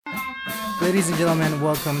Ladies and gentlemen,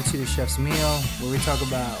 welcome to the Chef's Meal, where we talk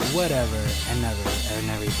about whatever and never and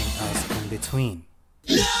everything else in between.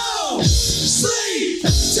 No sleep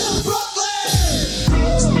till Brooklyn.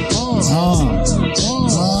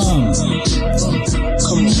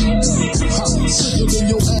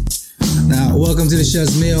 Now, welcome to the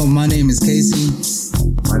Chef's Meal. My name is Casey.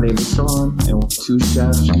 My name is Sean, and we're two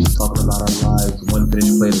chefs just talking about our lives, one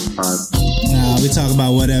finished plate at a time. Now, we talk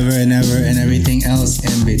about whatever and ever and everything else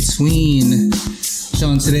in between.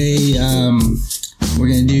 Sean, today we're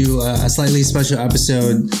going to do a slightly special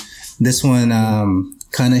episode. This one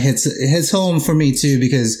kind of hits home for me, too,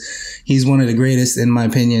 because he's one of the greatest, in my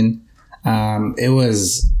opinion. It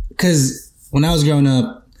was because when I was growing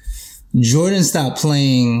up, Jordan stopped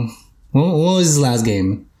playing. What was his last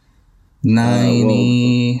game?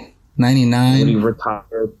 99. When he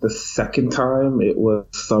retired the second time, it was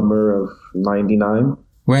summer of 99.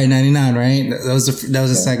 Right, 99, right? That was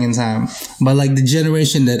the second time. But like the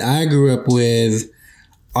generation that I grew up with,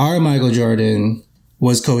 our Michael Jordan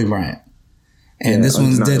was Kobe Bryant. And this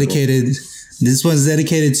one's dedicated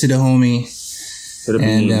to the homie.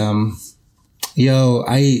 And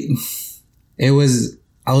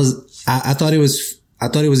I thought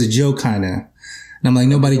it was a joke kind of. And I'm like,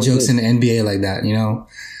 nobody jokes in the NBA like that, you know?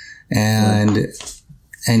 And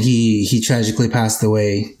he tragically passed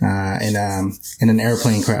away, in an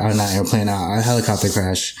airplane crash, a helicopter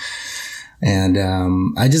crash. And,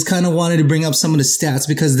 I just kind of wanted to bring up some of the stats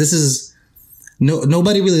because this is,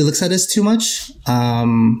 nobody really looks at this too much,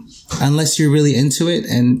 unless you're really into it.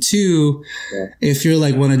 And two, if you're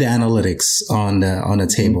like one of the analytics on the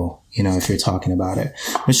table. You know, if you're talking about it.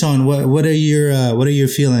 But Sean, what are your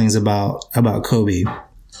feelings about Kobe?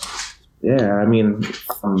 Yeah, I mean,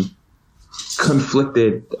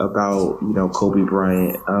 conflicted about, Kobe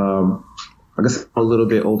Bryant. I guess I'm a little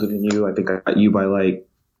bit older than you. I think I got you by like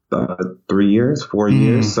 4 years.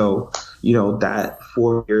 So, that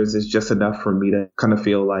 4 years is just enough for me to kind of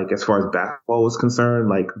feel like, as far as basketball was concerned,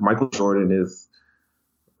 like Michael Jordan is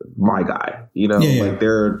my guy.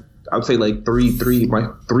 I would say like my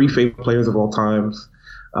three favorite players of all times,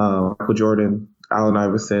 Michael Jordan, Allen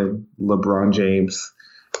Iverson, LeBron James.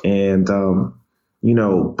 And,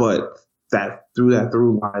 but that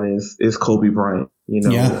through line is Kobe Bryant,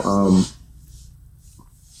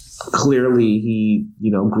 clearly he,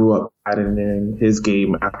 grew up adding his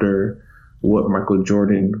game after what Michael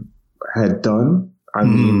Jordan had done. I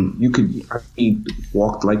mean, he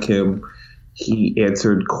walked like him. He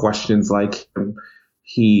answered questions like him.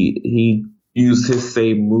 He used his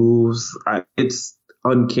same moves. It's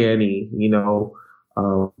uncanny,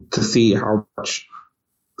 to see how much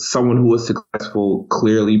someone who was successful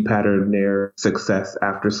clearly patterned their success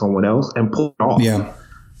after someone else and pulled it off. Yeah.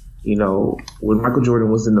 When Michael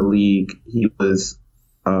Jordan was in the league, he was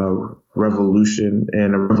a revolution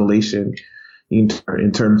and a revelation in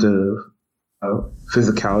terms of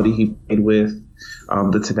physicality he played with,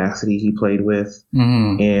 the tenacity he played with,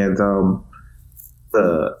 and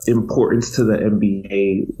the importance to the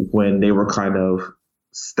NBA when they were kind of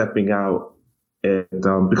stepping out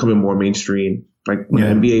and becoming more mainstream. Like when the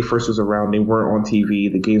NBA first was around, they weren't on TV.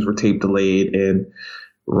 The games were tape delayed, and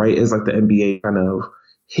right as like the NBA kind of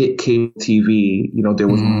hit cable TV, there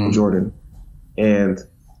was Michael Jordan, and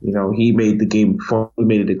he made the game fun. He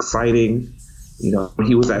made it exciting. When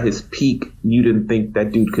he was at his peak, you didn't think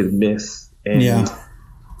that dude could miss. And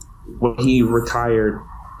when he retired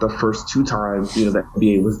the first two times, the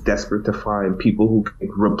NBA was desperate to find people who could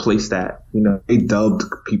replace that. They dubbed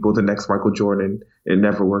people the next Michael Jordan. It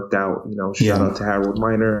never worked out. Shout out to Harold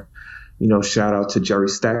Miner. Shout out to Jerry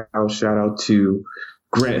Stackhouse. Shout out to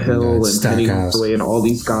Grant Hill and Penny Hardaway and all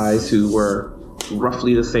these guys who were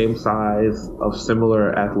roughly the same size, of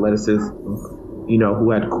similar athleticism, who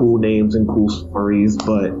had cool names and cool stories,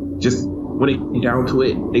 but just when it came down to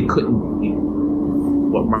it, they couldn't be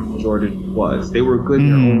what Michael Jordan was. They were good in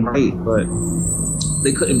their own right, but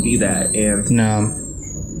they couldn't be that. And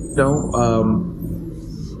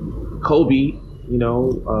Kobe,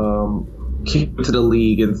 came to the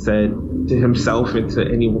league and said to himself and to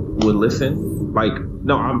anyone who would listen, like,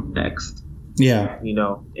 no, I'm next. Yeah.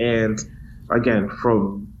 And again,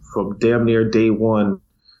 from damn near day one,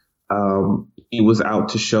 he was out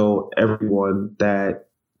to show everyone that,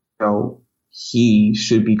 he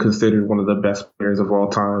should be considered one of the best players of all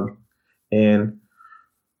time. And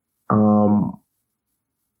I'm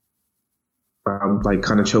like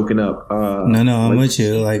kind of choking up. No, I'm with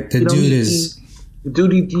you. Like the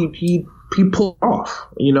dude he pulled off.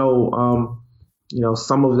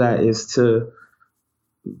 Some of that is to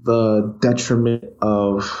the detriment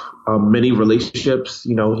of many relationships.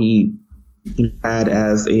 He had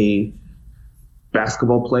as a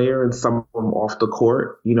basketball player and some of them off the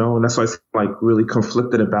court, and that's why it's like really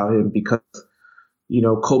conflicted about him because,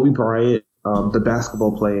 Kobe Bryant, the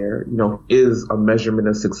basketball player, is a measurement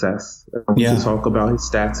of success. We can talk about his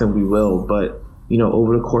stats and we will, but,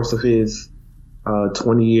 over the course of his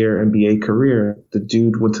 20-year NBA career, the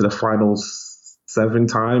dude went to the finals 7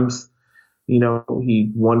 times. He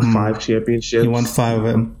won 5 championships. He won 5 of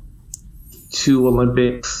them. 2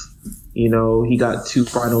 Olympics. He got 2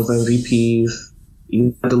 finals MVPs. He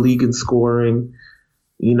led the league in scoring.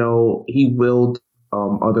 He willed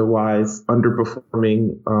otherwise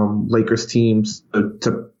underperforming Lakers teams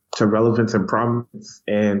to relevance and prominence.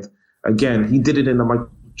 And again, he did it in the Michael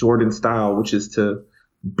Jordan style, which is to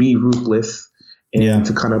be ruthless and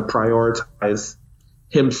to kind of prioritize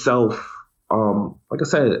himself. Like I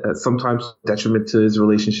said, sometimes detriment to his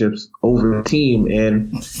relationships over the team.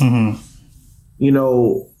 And,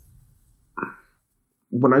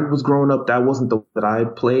 when I was growing up, that wasn't the way that I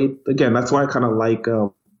played. Again, that's why I kind of like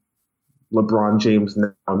LeBron James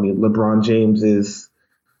now. I mean, LeBron James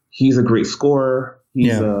he's a great scorer.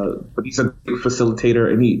 But he's a great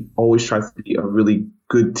facilitator, and he always tries to be a really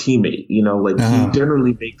good teammate. He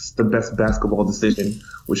generally makes the best basketball decision,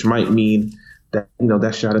 which might mean that,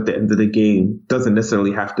 that shot at the end of the game doesn't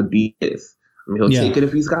necessarily have to be his. I mean, he'll take it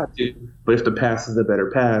if he's got to, but if the pass is a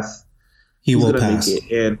better pass, he's will pass.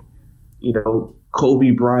 Make it. And,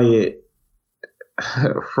 Kobe Bryant,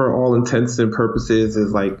 for all intents and purposes,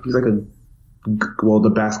 he's like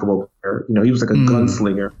the basketball player. He was like a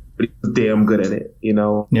gunslinger, but he was damn good at it,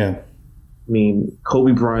 Yeah. I mean,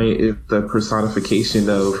 Kobe Bryant is the personification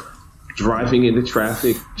of driving into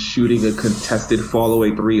traffic, shooting a contested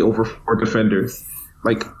fall-away 3 over 4 defenders.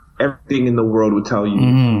 Like, everything in the world would tell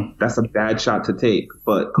you that's a bad shot to take.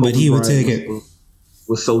 But he would take it.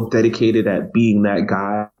 Was so dedicated at being that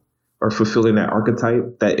guy or fulfilling that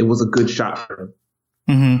archetype that it was a good shot for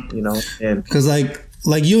him. And because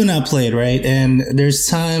like you and I played, right? And there's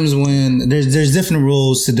times when there's different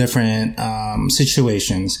rules to different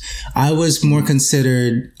situations. I was more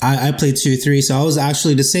considered. I played 2-3, so I was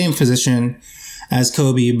actually the same position as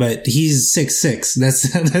Kobe, but he's 6'6". That's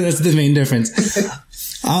the main difference.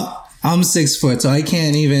 I'm 6 foot, so I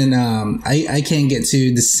can't even I can't get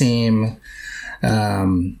to the same.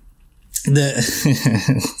 The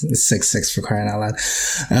 6'6" for crying out loud.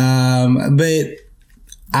 But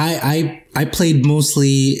I played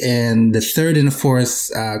mostly in the 3rd and the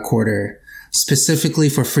 4th quarter, specifically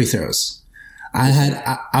for free throws.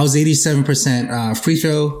 I was 87% free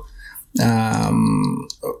throw.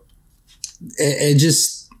 It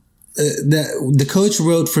just the coach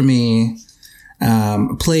wrote for me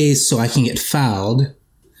plays so I can get fouled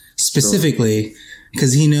specifically.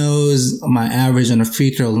 Because he knows my average on the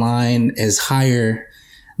free throw line is higher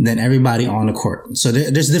than everybody on the court. So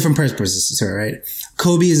there's different purposes to it, right?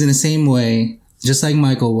 Kobe is in the same way, just like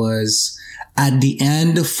Michael was, at the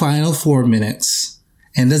end of final 4 minutes.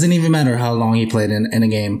 And it doesn't even matter how long he played in a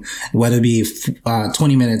game, whether it be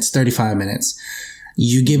 20 minutes, 35 minutes.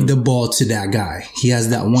 You give the ball to that guy. He has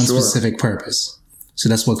that one specific purpose. So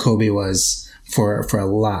that's what Kobe was for a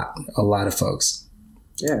lot of folks.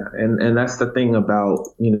 Yeah, and that's the thing about,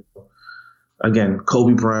 again,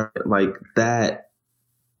 Kobe Bryant, like that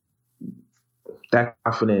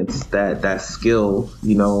confidence, that skill,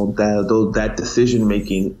 that decision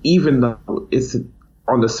making, even though it's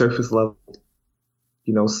on the surface level,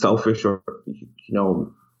 selfish or,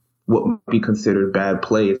 what might be considered bad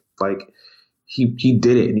play. Like he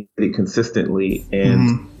did it and he did it consistently.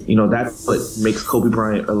 And, that's what makes Kobe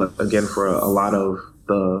Bryant, again, for a lot of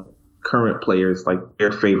the current players, like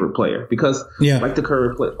their favorite player, because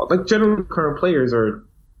generally current players are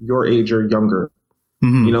your age or younger,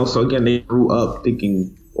 so again, they grew up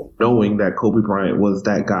knowing that Kobe Bryant was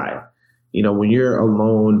that guy. When you're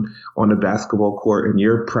alone on the basketball court and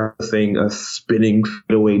you're practicing a spinning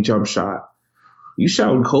fadeaway jump shot, you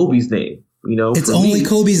shout Kobe's name. It's only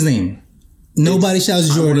Kobe's name. Nobody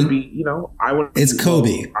shouts Jordan. It's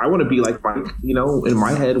Kobe. I want to be like Mike. In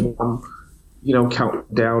my head, when I'm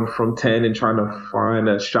count down from 10 and trying to find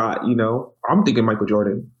a shot, I'm thinking Michael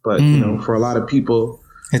Jordan, but for a lot of people,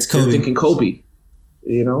 it's Kobe. They're thinking Kobe,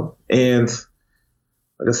 and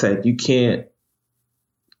like I said, you can't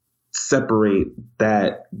separate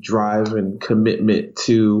that drive and commitment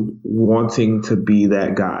to wanting to be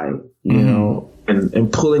that guy,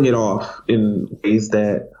 and pulling it off in ways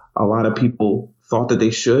that a lot of people thought that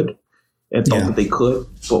they should and thought that they could,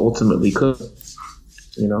 but ultimately could,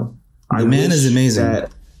 The man is amazing.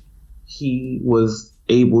 That he was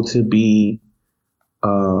able to be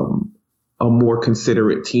a more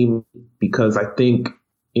considerate team, because I think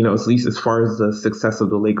at least as far as the success of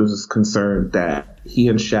the Lakers is concerned, that he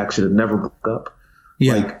and Shaq should have never broke up.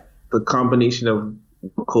 Yeah. Like the combination of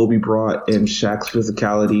what Kobe brought and Shaq's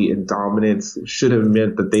physicality and dominance should have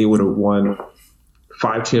meant that they would have won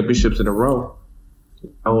 5 championships in a row.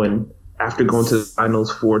 And after going to the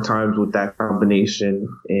finals 4 times with that combination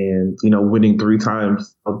and, winning 3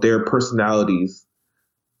 times, their personalities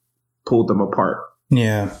pulled them apart.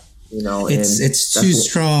 Yeah. It's two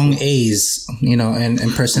strong A's,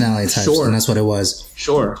 and personality types. Sure. And that's what it was.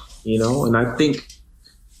 Sure. And I think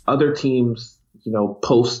other teams,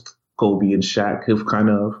 post Kobe and Shaq have kind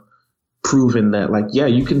of proven that, like, yeah,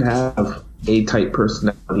 you can have A-type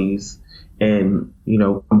personalities and,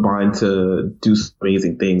 combine to do some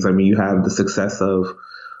amazing things. I mean, you have the success of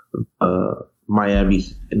Miami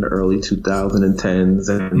in the early 2010s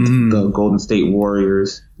and the Golden State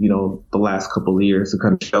Warriors, the last couple of years to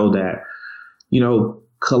kind of show that,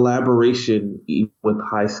 collaboration with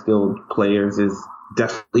high-skilled players is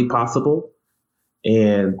definitely possible.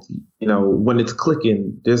 And, when it's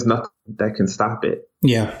clicking, there's nothing that can stop it.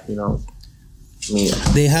 Yeah. I mean,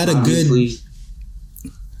 they had a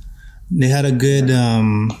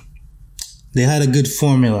good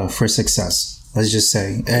formula for success. Let's just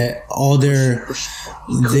say all their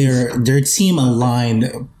team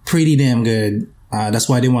aligned pretty damn good. That's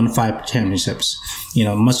why they won 5 championships.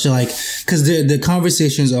 Much like, because the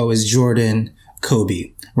conversation is always Jordan,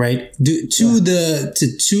 Kobe, right? Two of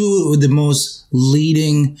the most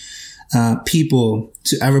leading people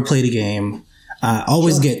to ever play the game.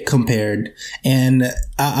 Always get compared, and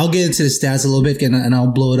I'll get into the stats a little bit, and I'll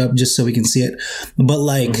blow it up just so we can see it. But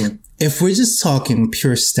if we're just talking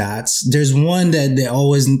pure stats, there's one that they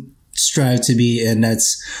always strive to be, and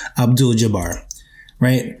that's Abdul-Jabbar,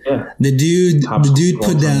 right? Yeah. The dude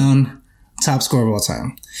put down top scorer of all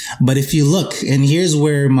time. But if you look, and here's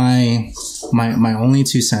where my only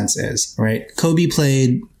 2 cents is, right? Kobe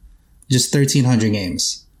played just 1,300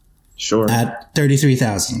 games. Sure. At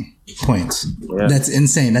 33,000 points. Yeah. That's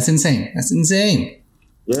insane.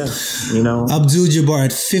 Yeah. Abdul-Jabbar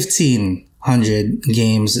at 1,500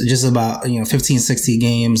 games, just about, 15, 60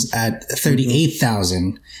 games at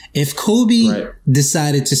 38,000. If Kobe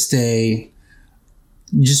decided to stay,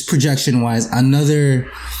 just projection wise, another,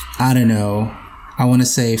 I don't know, I want to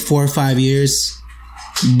say 4 or 5 years,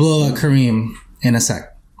 blow out Kareem in a sec.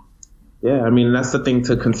 Yeah, I mean, that's the thing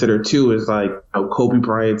to consider too, is like Kobe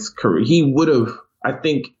Bryant's career. He would have, I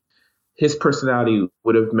think his personality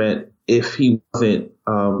would have meant, if he wasn't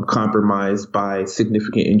compromised by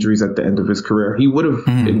significant injuries at the end of his career, he would have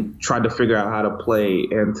tried to figure out how to play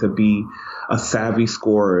and to be a savvy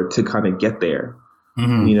scorer to kind of get there. I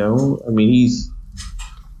mean, he's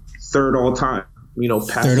third all time,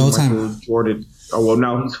 passing Michael Jordan. Oh, well,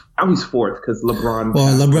 now he's fourth because LeBron.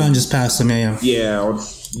 Well, LeBron just passed him, yeah. Yeah,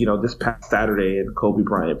 this past Saturday, and Kobe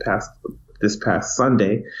Bryant passed this past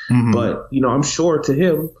Sunday. But, I'm sure to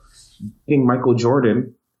him, being Michael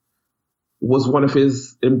Jordan was one of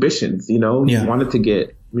his ambitions. He wanted to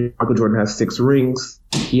get. Michael Jordan has 6 rings.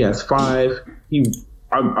 He has 5.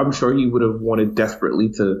 I'm sure he would have wanted desperately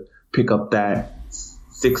to pick up that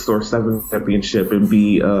 6th or 7th championship and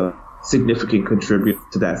be a significant contributor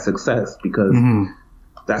to that success, because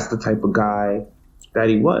that's the type of guy that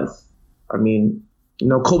he was. I mean,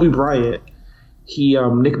 Kobe Bryant, he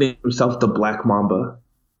nicknamed himself the Black Mamba,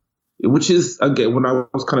 which is, again, when I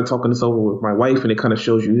was kind of talking this over with my wife, and it kind of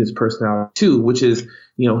shows you his personality too, which is,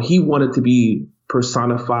 he wanted to be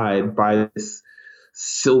personified by this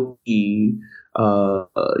silky,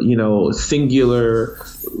 singular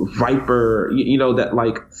viper, that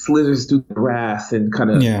like slithers through the grass and kind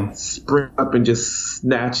of spring up and just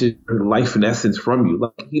snatches your life in essence from you.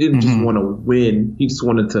 Like, he didn't just want to win. He just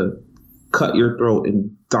wanted to cut your throat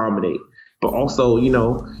and dominate. But also, he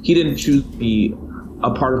didn't choose to be a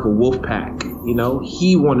part of a wolf pack.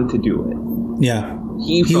 He wanted to do it. Yeah.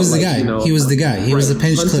 He was the guy. He was the guy. He was the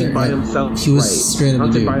pinch clear. By himself. He was straight up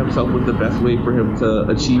the dude. Hunting by himself was the best way for him to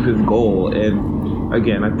achieve his goal. And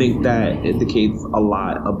again, I think that indicates a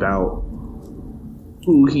lot about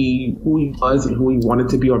who he was and who he wanted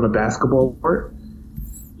to be on the basketball court.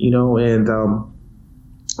 And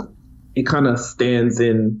it kind of stands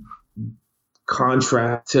in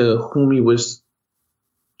contrast to whom he was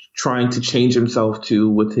trying to change himself to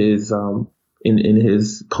with his in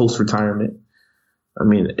his post-retirement. I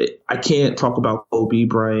mean, I can't talk about Kobe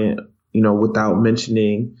Bryant, without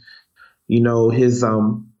mentioning, his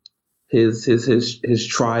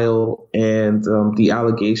trial and the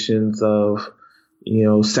allegations of,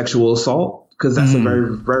 sexual assault, because that's a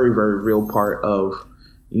very, very, very real part of,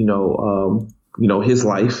 his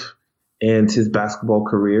life and his basketball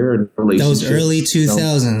career and That was relationship. early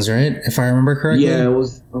 2000s, right? If I remember correctly. Yeah, it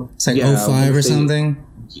was. It's like 05 or something.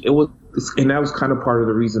 It was, and that was kind of part of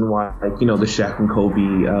the reason why, like, the Shaq and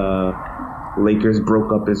Kobe Lakers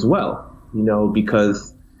broke up as well.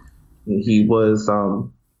 Because he was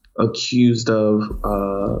accused of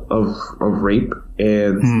rape,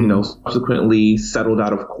 and subsequently settled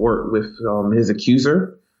out of court with his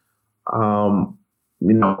accuser.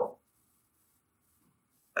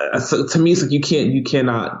 So to me, it's like you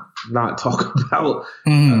cannot not talk about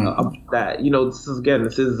that.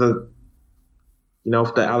 This is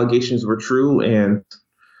if the allegations were true, and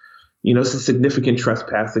it's a significant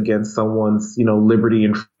trespass against someone's liberty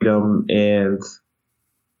and freedom, and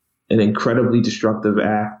an incredibly destructive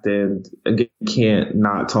act, and again, you can't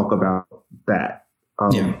not talk about that. I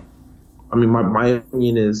mean, my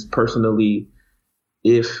opinion is, personally,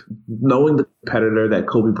 if knowing the competitor that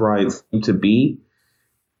Kobe Bryant seemed to be,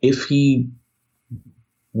 if he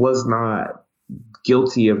was not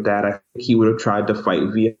guilty of that, I think he would have tried to fight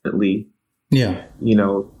vehemently. Yeah.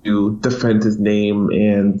 To defend his name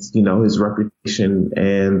and, his reputation,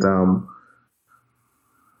 and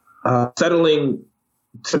settling,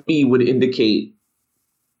 to me, would indicate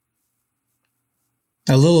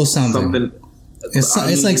a little something.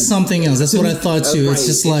 It's like something else. That's what I thought too. Right. It's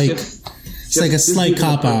just like it's like a slight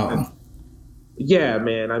cop out. Yeah,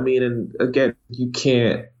 man. I mean, and again, you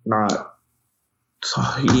can't not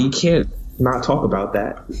talk about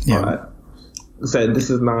that. Yeah. I said, this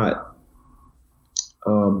is not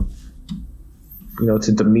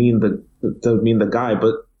to demean the guy,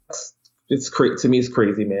 but it's crazy. To me, it's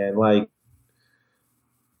crazy, man. Like,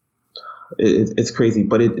 it's crazy,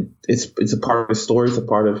 but it's a part of his story. It's a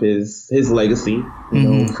part of his legacy.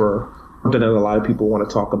 For something that a lot of people want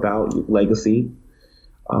to talk about, legacy.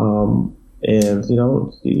 And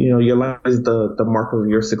your life is the mark of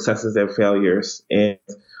your successes and failures, and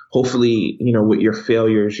hopefully, with your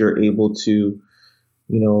failures, you're able to,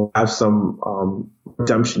 have some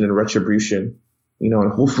redemption and retribution.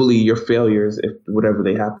 And hopefully your failures, if whatever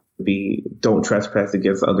they happen to be, don't trespass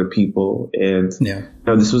against other people. And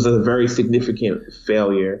this was a very significant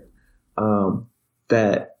failure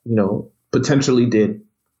that potentially did.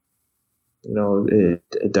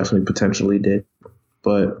 It definitely potentially did.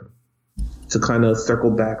 But to kind of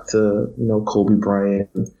circle back to Kobe Bryant,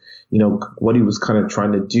 what he was kind of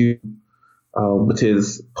trying to do with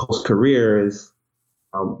his post career is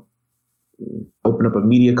open up a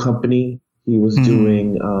media company. He was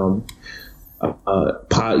doing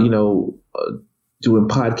doing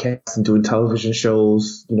podcasts and doing television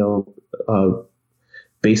shows,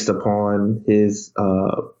 based upon his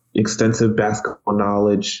extensive basketball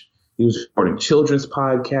knowledge. He was recording children's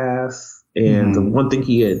podcasts, and the one thing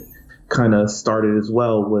he had kind of started as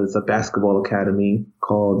well was a basketball academy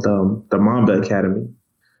called the Mamba Academy.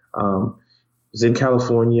 It was in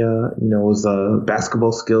California. It was a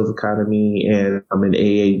basketball skills academy and an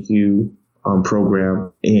AAU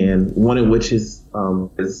program, and one in which his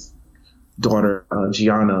daughter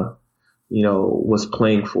Gianna, was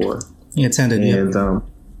playing for. He attended, and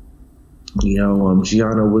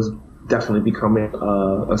Gianna was definitely becoming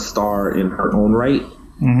a star in her own right.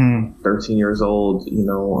 13 years old,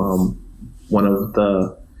 one of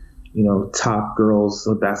the top girls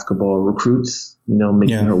basketball recruits,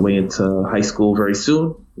 making her way into high school very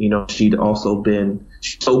soon. She'd also been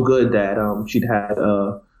so good that she'd had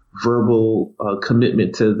a verbal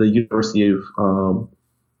commitment to the University of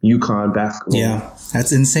UConn basketball. Yeah,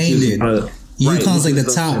 that's insane, dude. UConn's like the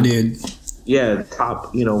top, dude. Yeah,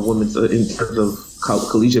 top, women's in terms of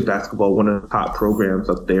collegiate basketball, one of the top programs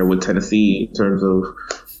up there with Tennessee in terms of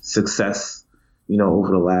success,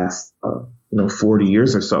 over the last 40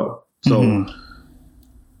 years or so. So,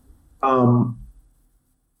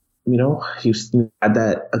 he had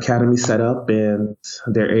that academy set up, and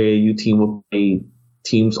their AAU team would play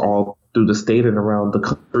teams all through the state and around the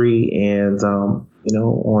country, and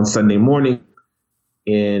on Sunday morning,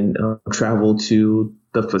 and travel to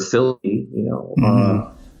the facility.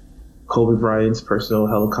 Kobe Bryant's personal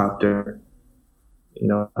helicopter,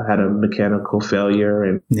 had a mechanical failure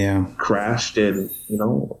and crashed, and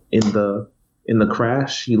in the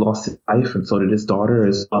crash, he lost his life, and so did his daughter,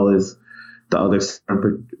 as well as the other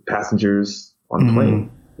passengers on the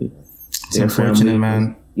plane. It's unfortunate,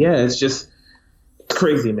 man. Yeah, it's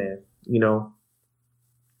crazy, man. When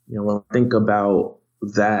I think about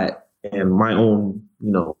that and my own,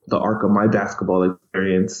 the arc of my basketball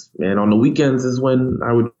experience, and on the weekends is when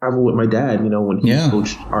I would travel with my dad, when he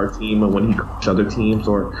coached our team and when he coached other teams,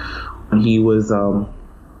 or when he was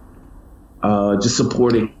just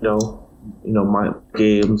supporting, my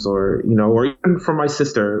games, or even from my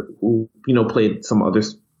sister who, played some other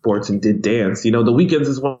sports and did dance. The weekends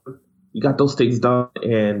is when you got those things done,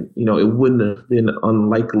 and, it wouldn't have been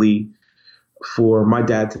unlikely for my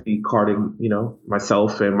dad to be carting,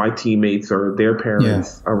 myself and my teammates or their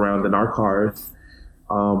parents around in our cars,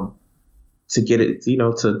 to get it,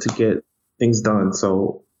 to get things done.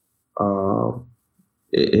 So,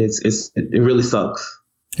 it really sucks.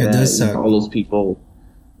 It does suck. All those people,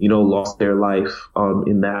 lost their life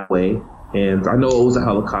in that way. And I know it was a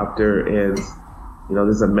helicopter, and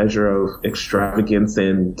there's a measure of extravagance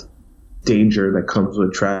and danger that comes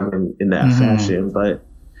with traveling in that fashion. But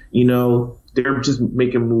they're just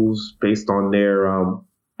making moves based on their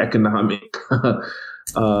economic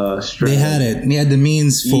strength. They had it. They had the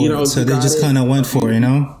means for it, so they just kind of went for it.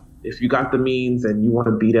 If you got the means and you want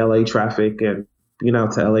to beat LA traffic, and been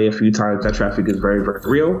out to LA a few times, that traffic is very, very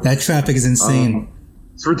real. That traffic is insane.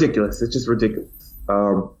 It's ridiculous. It's just ridiculous.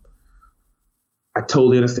 I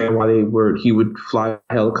totally understand why he would fly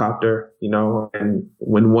a helicopter, and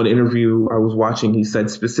when one interview I was watching, he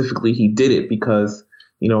said specifically he did it because,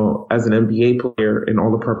 as an NBA player and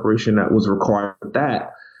all the preparation that was required for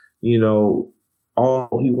that,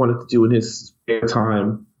 all he wanted to do in his spare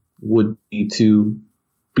time would be to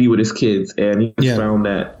be with his kids. And he found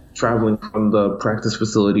that traveling from the practice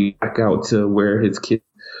facility back out to where his kids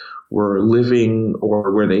were living,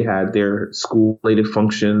 or where they had their school-related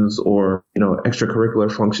functions or, extracurricular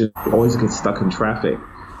functions, always get stuck in traffic.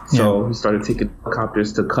 So he started taking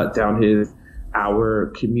helicopters to cut down his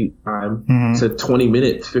hour commute time to 20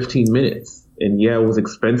 minutes, 15 minutes. And it was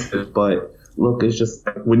expensive, but look, it's just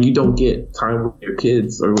like when you don't get time with your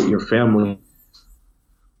kids or with your family,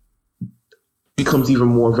 becomes even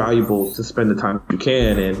more valuable to spend the time you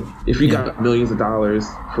can. And if you got millions of dollars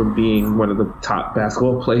from being one of the top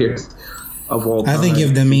basketball players of all time, I think you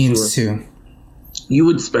have the means to. You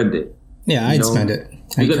would spend it. Yeah, I'd spend it.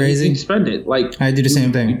 Are you crazy? You'd spend it. Like, I do the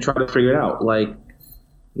same thing. You try to figure it out. Like,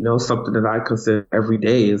 something that I consider every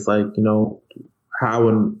day is like, how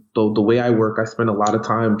and the way I work, I spend a lot of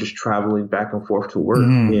time just traveling back and forth to work.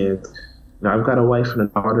 And I've got a wife and a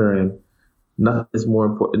daughter, and nothing is more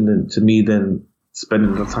important to me than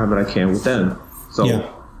spending the time that I can with them. So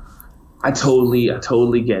I totally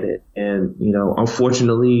get it. And,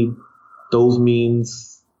 unfortunately, those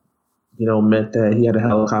means, meant that he had a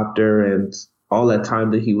helicopter, and all that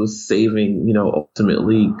time that he was saving,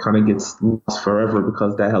 ultimately kind of gets lost forever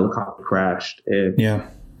because that helicopter crashed. And,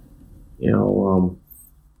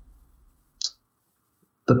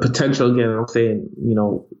 the potential, again, I'm saying,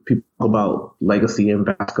 people talk about legacy in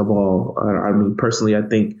basketball. I mean, personally, I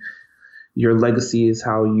think your legacy is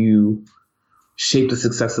how you shape the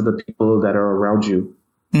success of the people that are around you,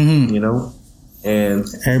 and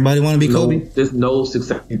everybody want to be Kobe. There's no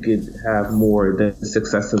success you could have more than the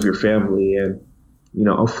success of your family. And,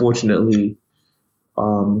 unfortunately,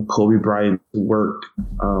 Kobe Bryant's work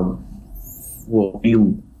will be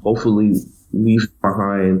hopefully leave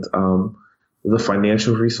behind the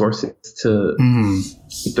financial resources to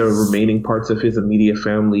keep the remaining parts of his immediate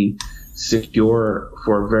family secure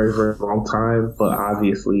for a very, very long time. But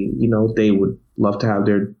obviously, they would love to have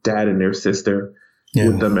their dad and their sister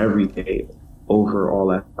with them every day over all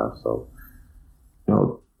that stuff. So,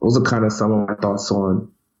 those are kind of some of my thoughts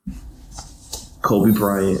on Kobe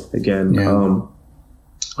Bryant. Again,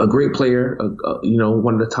 a great player,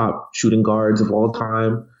 one of the top shooting guards of all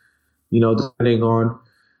time. Depending on,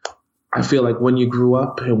 I feel like when you grew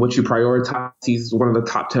up and what you prioritize, he's one of the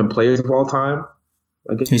top 10 players of all time.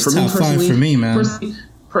 Again, he's top 5 for me, man.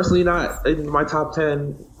 Personally, not in my top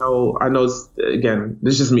 10. I know it's, again,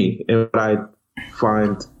 this is just me and what I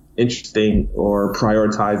find interesting or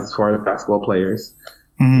prioritize as far as basketball players.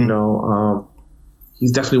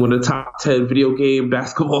 He's definitely one of the top 10 video game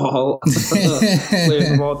basketball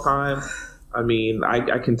players of all time. I mean,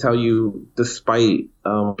 I can tell you, despite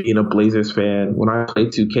being a Blazers fan, when I played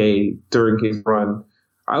 2K during his run,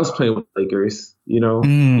 I was playing with Lakers. You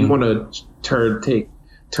want to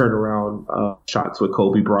turn around shots with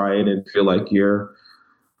Kobe Bryant and feel like you're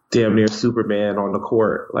damn near Superman on the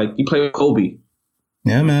court. Like, you play with Kobe.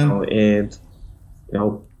 Yeah, man. And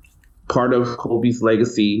part of Kobe's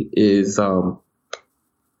legacy is I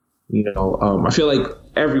feel like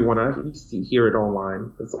everyone, I hear it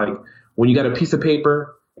online, it's like, when you got a piece of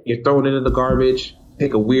paper, you're throwing it in the garbage,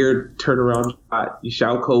 take a weird turnaround shot, you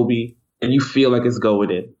shout Kobe, and you feel like it's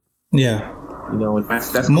going in. Yeah. And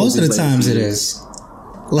that's most of the times it is.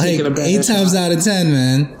 Like 8 times out of 10,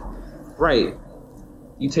 man. Right.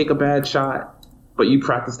 You take a bad shot, but you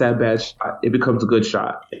practice that bad shot, it becomes a good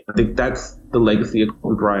shot. I think that's the legacy of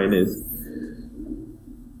Kobe Bryant is,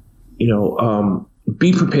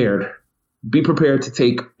 be prepared. Be prepared to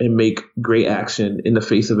take and make great action in the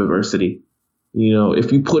face of adversity.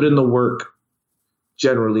 If you put in the work,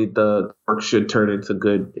 generally the work should turn into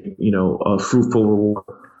good, a fruitful reward.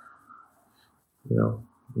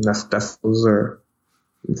 That's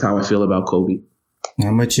how I feel about Kobe.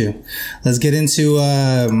 I'm with you. Let's get into,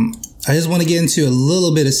 I just want to get into a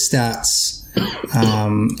little bit of stats,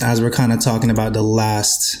 as we're kind of talking about the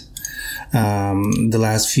last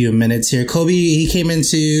few minutes here. Kobe, he came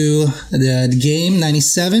into the game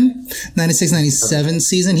 96-97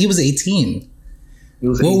 season. He was 18.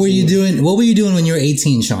 What were you doing? What were you doing when you were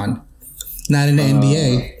 18, Sean? Not in the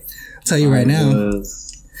NBA. I'll tell you right now.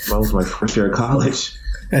 That was my first year of college.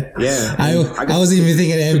 Yeah. I wasn't even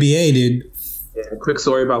thinking NBA, dude. Yeah, quick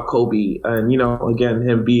story about Kobe. And, again,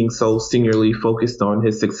 him being so singularly focused on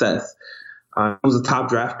his success. He was a top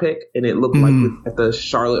draft pick, and it looked like the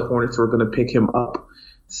Charlotte Hornets were going to pick him up.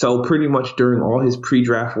 So pretty much during all his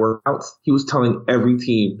pre-draft workouts, he was telling every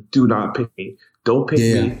team, do not pick me. Don't pick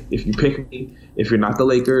me. If you pick me, if you're not the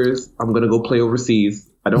Lakers, I'm going to go play overseas.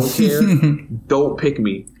 I don't care. Don't pick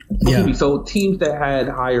me. Yeah. So teams that had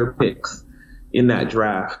higher picks in that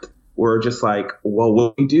draft were just like, well,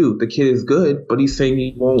 what do we do? The kid is good, but he's saying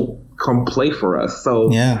he won't come play for us. So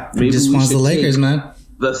maybe he just wants the Lakers, man.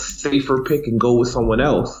 The safer pick and go with someone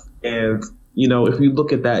else. And, if you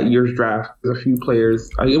look at that year's draft, there's a few players.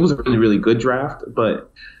 It was a really, really good draft,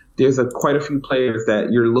 but there's quite a few players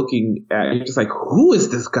that you're looking at and you're just like, who is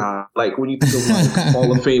this guy? Like when you think of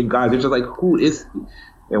Hall of Fame guys, they're just like, who is he?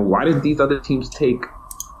 And why did these other teams take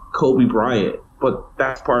Kobe Bryant? But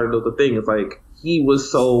that's part of the thing. It's like he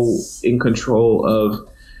was so in control of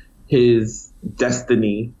his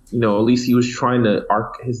destiny. At least he was trying to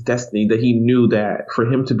arc his destiny, that he knew that for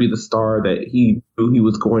him to be the star that he knew he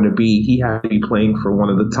was going to be, he had to be playing for one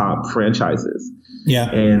of the top franchises.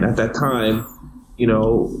 Yeah. And at that time,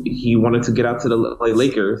 he wanted to get out to the LA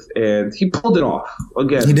Lakers, and he pulled it off.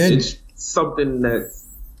 Again, he did. It's something that's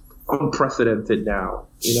unprecedented now,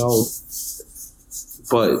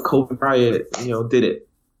 But Kobe Bryant, did it.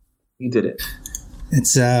 He did it.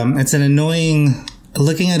 It's an annoying.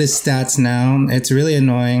 Looking at his stats now, it's really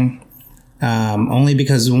annoying. Only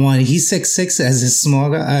because one, he's 6'6" as a small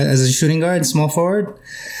guy, as a shooting guard, small forward,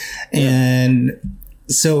 and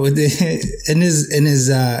so in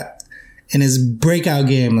his breakout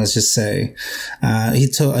game, let's just say,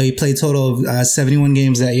 he played total of 71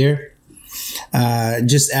 games that year.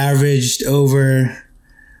 Just averaged over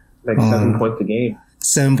 7 points a game.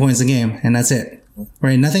 7 points a game, and that's it.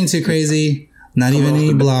 Right, nothing too crazy. Not even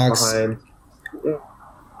any blocks.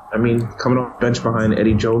 Coming off the bench behind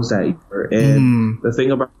Eddie Jones that year. And the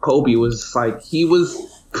thing about Kobe was he was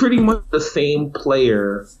pretty much the same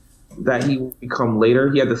player that he would become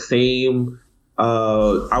later. He had the same,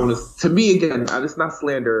 to me again, it's not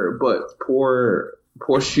slander, but poor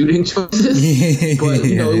shooting choices. But,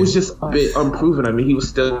 it was just a bit unproven. He was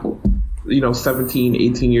still, 17,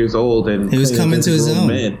 18 years old. And he was coming to his own.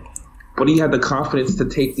 Man. But he had the confidence to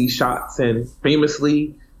take these shots. And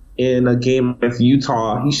famously, in a game against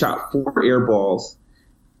Utah, he shot 4 air balls,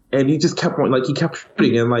 and he just kept on, he kept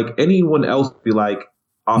shooting, and anyone else would be like,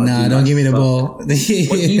 oh, nah, don't give me the ball. But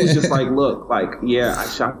he was just look, I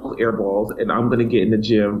shot those air balls, and I'm gonna get in the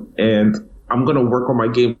gym, and I'm gonna work on my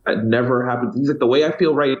game. That never happened. He's like, the way I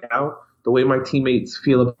feel right now, the way my teammates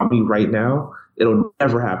feel about me right now, it'll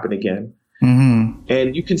never happen again. Mm-hmm.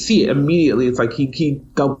 And you can see it immediately. It's like he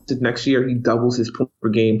doubles it next year. He doubles his point per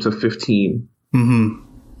game to 15. Mm-hmm.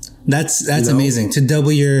 That's amazing to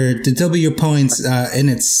double your points in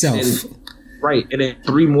itself. Right, and in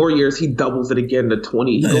 3 more years he doubles it again to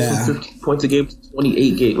 20. He goes from 15 points a game to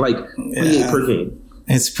 28 game, 28 per game.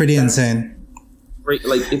 It's pretty insane. Right,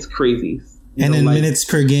 it's crazy. And in minutes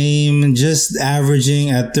per game, just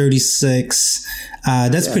averaging at 36.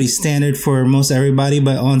 That's pretty standard for most everybody.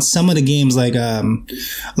 But on some of the games, like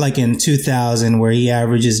in 2000, where he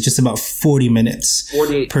averages just about 40 minutes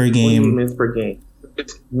per game. 48 minutes per game.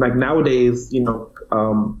 It's nowadays,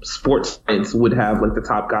 sports science would have the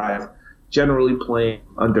top guys generally playing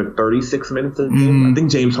under 36 minutes a game. I think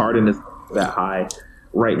James Harden is that high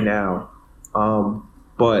right now.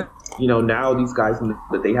 But now these guys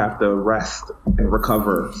that they have to rest and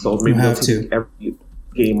recover. So maybe they'll take every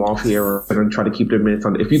game off here and try to keep their minutes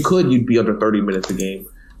on. If you could, you'd be under 30 minutes a game.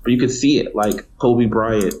 But you could see it, Kobe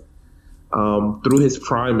Bryant. Through his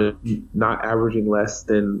prime, not averaging less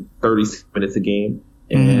than 36 minutes a game.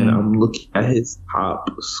 And I'm looking at his top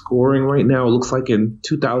scoring right now. It looks like in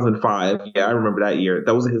 2005. Yeah, I remember that year.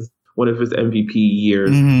 That was one of his MVP years.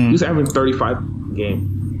 He was averaging 35 a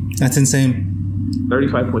game. That's insane.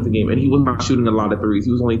 35 points a game, and he was not shooting a lot of threes.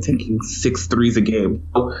 He was only taking 6 threes a game.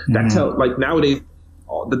 So that tells, like, nowadays,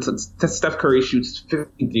 Steph Curry shoots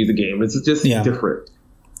 50 threes a game. It's just different.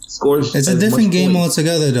 Scores. It's a different game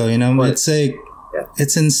altogether, though. You know, but it's like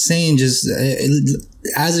it's insane. Just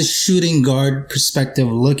as a shooting guard perspective,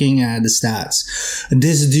 looking at the stats,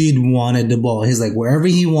 this dude wanted the ball. He's like, wherever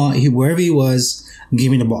he was,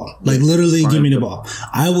 give me the ball. Like, literally, give me the ball.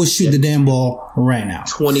 I will shoot the damn ball right now.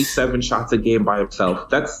 27 shots a game by himself.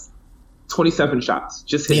 That's 27 shots.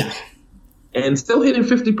 Just hitting. Yeah. And still hitting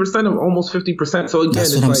 50% of almost 50%. So again,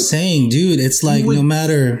 that's what I'm saying, dude. It's like, no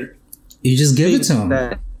matter, you just give it to him.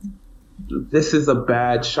 That this is a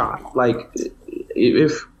bad shot. Like,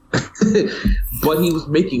 if but he was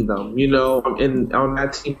making them, you know. And on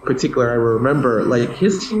that team in particular, I remember, like,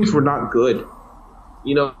 his teams were not good.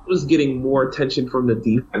 You know, he was getting more attention from the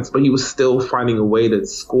defense, but he was still finding a way to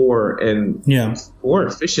score and score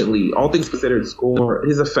efficiently. All things considered, score.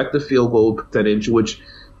 His effective field goal percentage, which,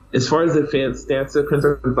 as far as the advanced stats are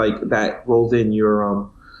concerned, like, that rolls in your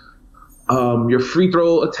free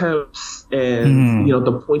throw attempts and you know,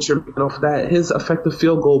 the points you're making off that. His effective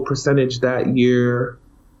field goal percentage that year,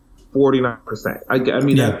 49%. I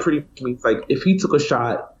mean, that pretty much means, like, if he took a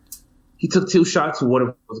shot, he took 2 shots, one of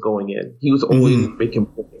them was going in. He was always making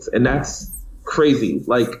points, and that's crazy.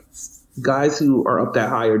 Like, guys who are up that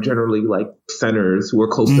high are generally like centers who are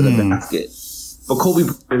close to the basket. But Kobe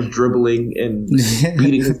Bryant is dribbling and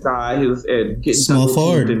beating his guy and getting small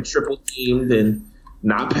forward and triple teamed and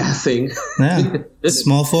not passing. Yeah,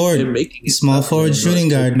 small forward, small forward shooting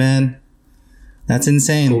guard, man. That's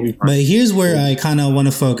insane. But here's where I kind of want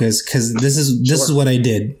to focus, because this is what I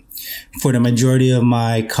did for the majority of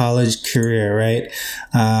my college career, right?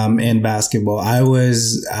 In basketball, I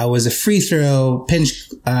was a free throw pinch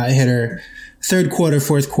hitter, third quarter,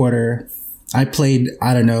 fourth quarter. I played,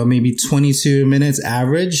 I don't know, maybe 22 minutes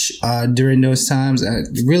average during those times.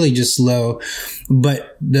 Really just low,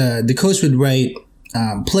 but the coach would write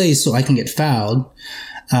plays so I can get fouled.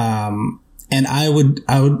 And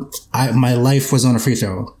my life was on a free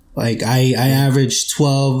throw. Like, I averaged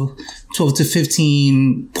 12 to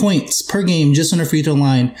 15 points per game just on a free throw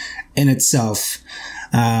line in itself.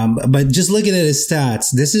 But just looking at his stats,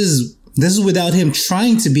 this is without him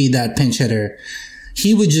trying to be that pinch hitter.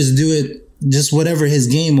 He would just do it, just whatever his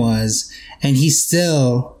game was. And he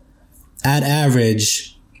still, at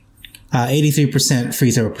average, 83%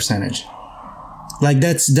 free throw percentage. Like,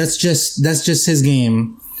 that's just his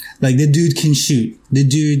game. Like, the dude can shoot.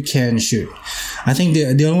 I think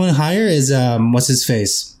the only one higher is, what's his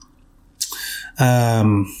face?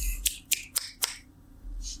 Other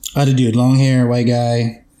dude, long hair, white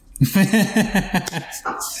guy.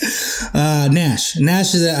 Nash.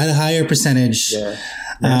 Nash is at a higher percentage. Yeah.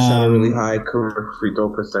 Nash had a really high career free throw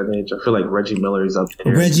percentage. I feel like Reggie Miller is up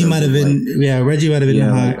there. Reggie might have been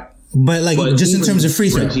high. But just in terms of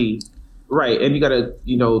free throw. Right, and you gotta,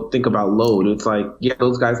 think about load. It's like,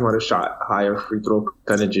 those guys might have shot higher free throw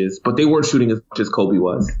percentages, but they weren't shooting as much as Kobe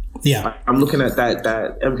was. Yeah, I'm looking at that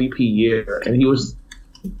MVP year, and he was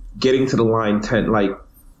getting to the line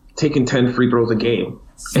taking 10 free throws a game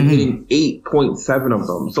and hitting 8.7 of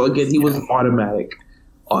them. So again, he was automatic.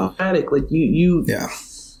 Like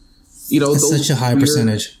That's those such a high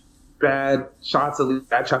percentage. Bad shots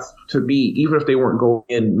to me, even if they weren't going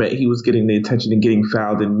in, meant he was getting the attention and getting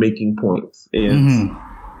fouled and making points. And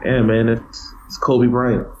man, it's Kobe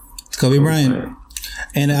Bryant. It's Kobe Bryant.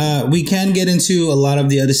 And we can get into a lot of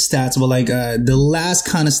the other stats, but the last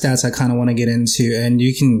kind of stats I kind of want to get into, and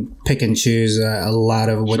you can pick and choose a lot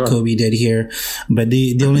of what Kobe did here. But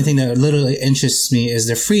the only thing that literally interests me is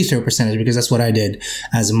the free throw percentage, because that's what I did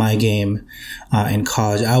as my game in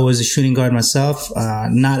college. I was a shooting guard myself,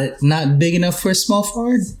 not big enough for a small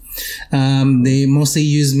forward. They mostly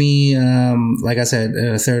used me, like I said,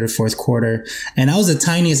 third or fourth quarter, and I was the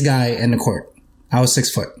tiniest guy in the court. I was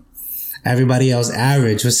 6 foot. Everybody else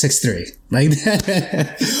average was 6'3". Like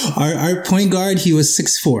that. Our point guard, he was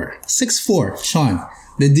 6'4". 6'4", Sean.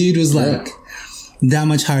 The dude was like that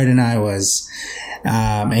much higher than I was.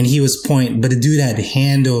 And he was point, but the dude had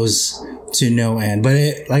handles to no end. But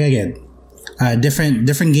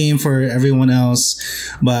different game for everyone else.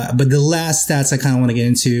 But the last stats I kind of want to get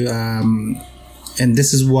into, and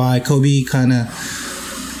this is why Kobe kind of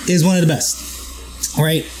is one of the best,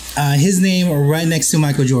 right? His name right next to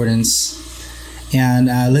Michael Jordan's, and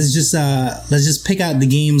let's just pick out the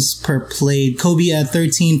games per played. Kobe at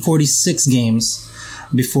 1,346 games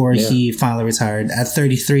before he finally retired at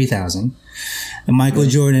 33,000, and Michael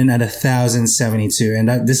Jordan at 1,072.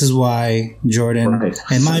 And this is why Jordan,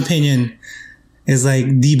 in my opinion, is like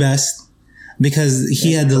the best, because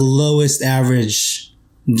he had the lowest average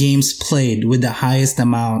games played with the highest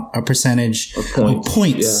amount or percentage of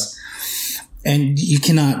points. Yeah. And you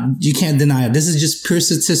can't deny it. This is just pure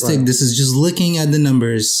statistic. Right. This is just looking at the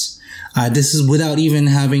numbers. This is without even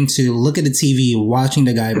having to look at the TV, watching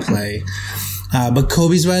the guy play. But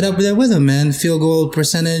Kobe's right up there with him, man. Field goal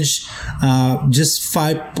percentage, just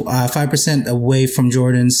 5% away from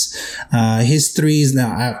Jordan's. His threes,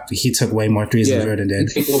 now he took way more threes than Jordan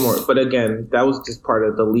did. He took one more. But again, that was just part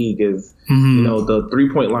of the league. Is you know, the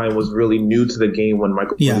 3-point line was really new to the game when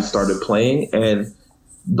Michael Jordan started playing, and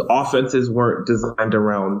the offenses weren't designed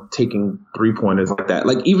around taking 3-pointers like that.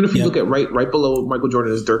 Like, even if you look at right below Michael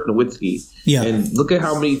Jordan is Dirk Nowitzki. Yeah. And look at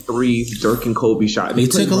how many threes Dirk and Kobe shot. They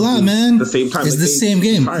took a lot, man. The same time. It's the same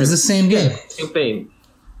game. It's the same game. Same thing.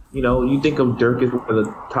 You know, you think of Dirk as one of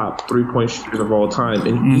the top 3-point shooters of all time.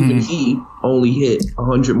 And even he only hit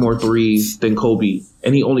 100 more threes than Kobe.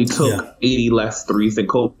 And he only took 80 less threes than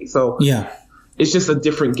Kobe. So it's just a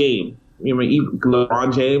different game. You know, even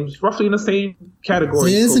LeBron James, roughly in the same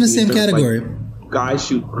category. He is in the same category. Like, guys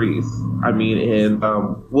shoot threes. I mean, and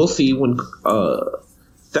we'll see when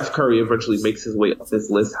Steph Curry eventually makes his way up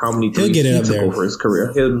this list how many threes he took over his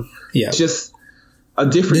career. It's just a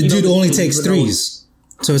different. The dude only takes threes,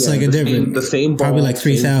 so it's like a different. The same ball, probably like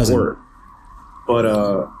 3,000. But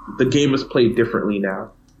the game is played differently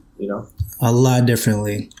now. You know, a lot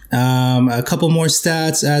differently. A couple more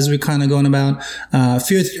stats as we're kind of going about.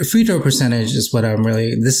 Free throw percentage is what I'm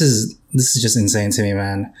really. This is just insane to me,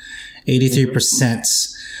 man.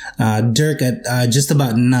 83%. Dirk at just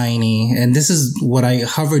about 90, and this is what I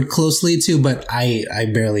hovered closely to, but I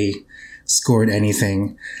barely scored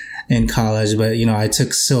anything in college. But you know, I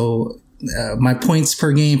took my points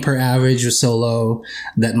per game per average was so low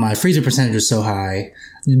that my free throw percentage was so high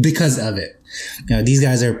because of it. You know, these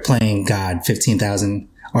guys are playing 15,000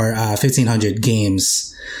 or 1,500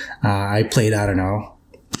 games. I played, I don't know,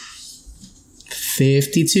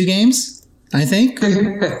 52 games, I think,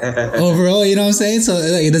 overall. You know what I'm saying? So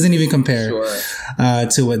it doesn't even compare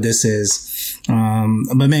to what this is.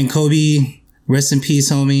 But man, Kobe, rest in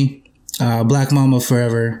peace, homie. Black Mamba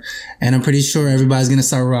forever. And I'm pretty sure everybody's gonna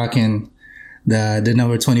start rocking the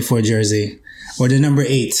number 24 jersey, or the number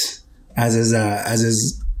 8 as his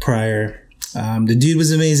prior. The dude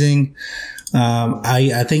was amazing.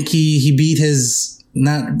 I think he beat his,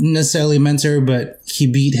 not necessarily mentor, but he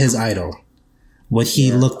beat his idol, what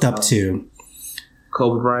he looked up to.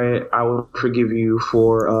 Kobe Bryant, I will forgive you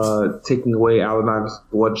for taking away Allen Iverson's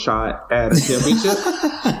one shot at a championship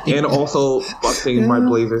and also busting my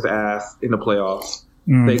Blazers' ass in the playoffs.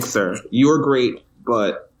 Thanks, sir. You were great,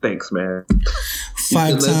 but thanks, man.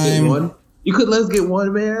 You could let's get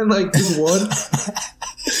one, man. Like, just one.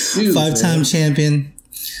 Dude, 5-time champion.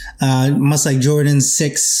 Much like Jordan,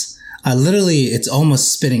 6. Literally, it's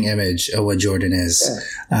almost spitting image of what Jordan is.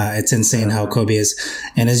 It's insane how Kobe is,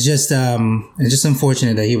 and it's just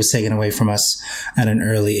unfortunate that he was taken away from us at an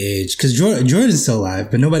early age. Because Jordan's still alive,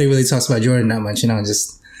 but nobody really talks about Jordan that much. You know,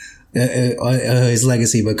 just his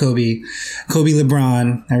legacy. But Kobe,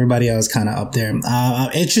 LeBron, everybody else kind of up there.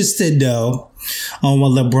 I'm interested though on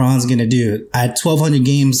what LeBron's gonna do at 1,200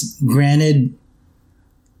 games. Granted,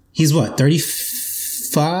 he's what,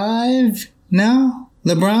 35 now?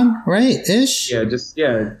 LeBron, right? Ish? Yeah,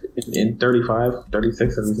 in 35,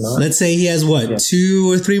 36 if he's not. Let's say he has 2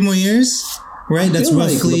 or 3 more years, right? That's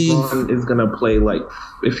roughly. Like LeBron is gonna play, like,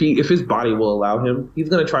 if his body will allow him, he's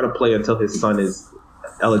gonna try to play until his son is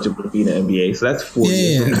eligible to be in the NBA. So that's 4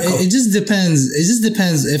 years. Yeah. It just depends. It just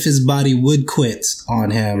depends if his body would quit on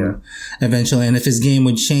him eventually, and if his game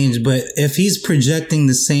would change. But if he's projecting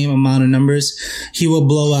the same amount of numbers, he will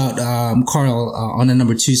blow out Karl on the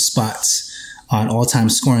number 2 spots on all-time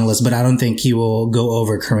scoring list, but I don't think he will go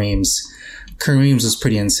over Kareem's. Kareem's was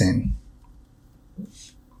pretty insane.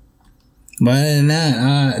 But other than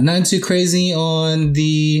that, not too crazy on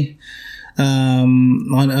the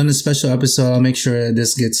on the special episode. I'll make sure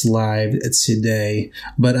this gets live today.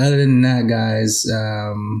 But other than that, guys,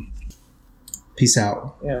 peace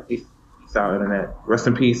out. Yeah, peace out, internet. Rest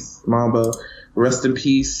in peace, Mamba. Rest in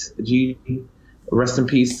peace, Gigi. Rest in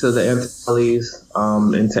peace to the Antilles,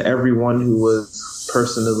 and to everyone who was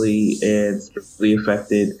personally and spiritually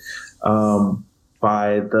affected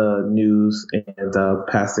by the news and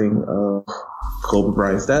passing of Kobe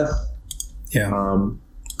Bryant's death. Yeah.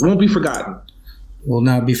 It won't be forgotten. Will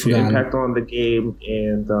not be forgotten. The impact on the game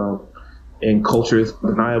and culture is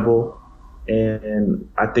undeniable, and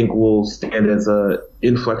I think will stand as a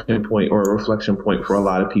inflection point or a reflection point for a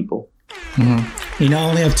lot of people. Mm-hmm. You know, I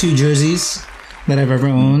only have 2 jerseys that I've ever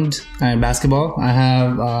owned in basketball. I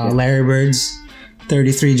have Larry Bird's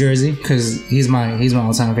 33 jersey because he's my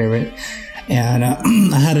all time favorite. And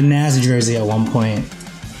I had a Nas jersey at one point.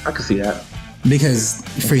 I can see that because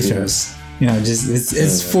free throws. You know, just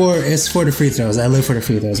it's for the free throws. I live for the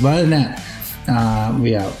free throws. But other than that,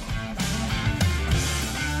 we out.